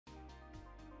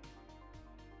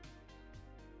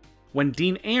when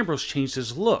Dean Ambrose changed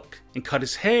his look and cut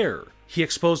his hair, he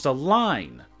exposed a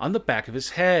line on the back of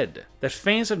his head that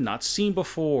fans have not seen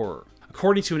before.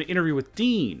 According to an interview with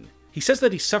Dean, he says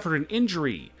that he suffered an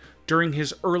injury during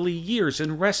his early years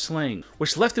in wrestling,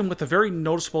 which left him with a very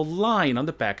noticeable line on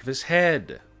the back of his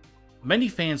head. Many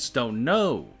fans don't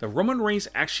know that Roman Reigns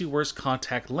actually wears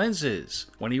contact lenses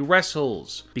when he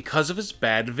wrestles because of his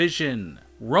bad vision.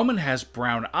 Roman has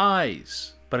brown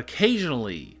eyes, but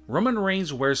occasionally Roman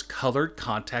Reigns wears colored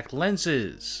contact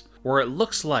lenses, where it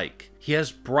looks like he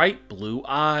has bright blue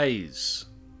eyes.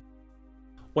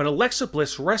 When Alexa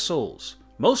Bliss wrestles,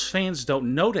 most fans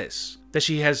don't notice that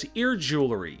she has ear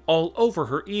jewelry all over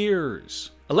her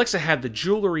ears. Alexa had the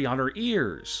jewelry on her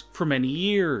ears for many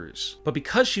years, but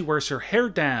because she wears her hair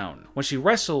down when she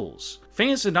wrestles,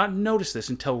 fans did not notice this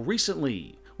until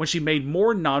recently, when she made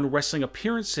more non-wrestling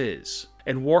appearances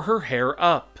and wore her hair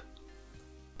up.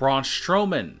 Braun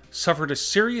Strowman suffered a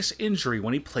serious injury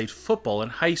when he played football in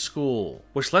high school,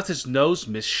 which left his nose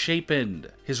misshapen.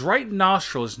 His right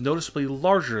nostril is noticeably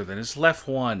larger than his left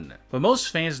one, but most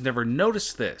fans never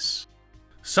noticed this.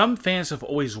 Some fans have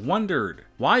always wondered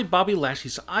why Bobby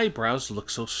Lashley's eyebrows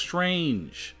look so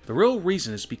strange. The real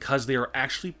reason is because they are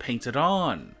actually painted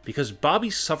on, because Bobby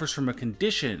suffers from a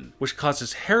condition which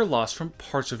causes hair loss from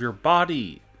parts of your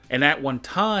body. And at one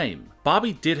time,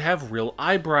 Bobby did have real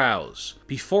eyebrows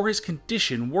before his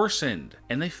condition worsened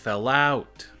and they fell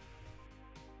out.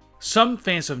 Some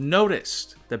fans have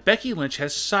noticed that Becky Lynch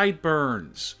has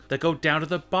sideburns that go down to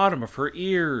the bottom of her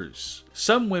ears.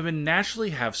 Some women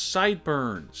naturally have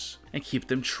sideburns and keep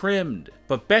them trimmed,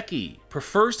 but Becky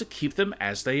prefers to keep them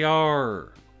as they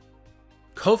are.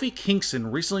 Kofi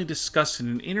Kingston recently discussed in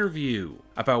an interview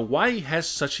about why he has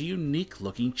such a unique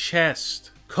looking chest.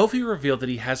 Kofi revealed that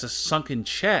he has a sunken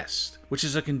chest, which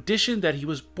is a condition that he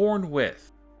was born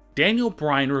with. Daniel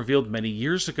Bryan revealed many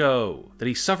years ago that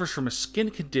he suffers from a skin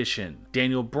condition.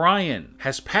 Daniel Bryan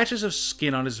has patches of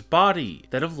skin on his body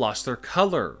that have lost their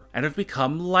color and have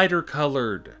become lighter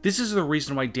colored. This is the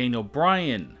reason why Daniel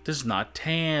Bryan does not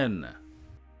tan.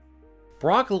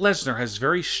 Brock Lesnar has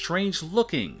very strange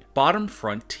looking bottom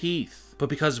front teeth, but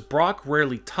because Brock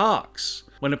rarely talks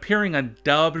when appearing on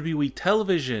WWE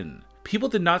television, people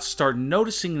did not start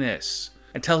noticing this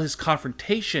until his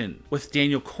confrontation with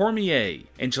Daniel Cormier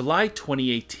in July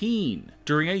 2018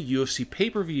 during a UFC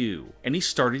pay-per-view, and he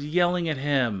started yelling at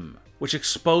him, which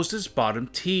exposed his bottom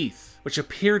teeth, which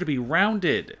appear to be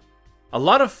rounded. A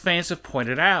lot of fans have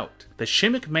pointed out that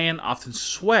Shane McMahon often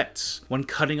sweats when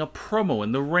cutting a promo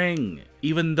in the ring,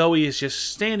 even though he is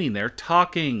just standing there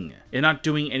talking and not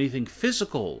doing anything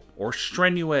physical or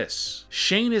strenuous.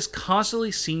 Shane is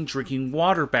constantly seen drinking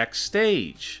water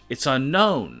backstage. It's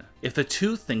unknown if the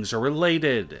two things are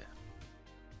related.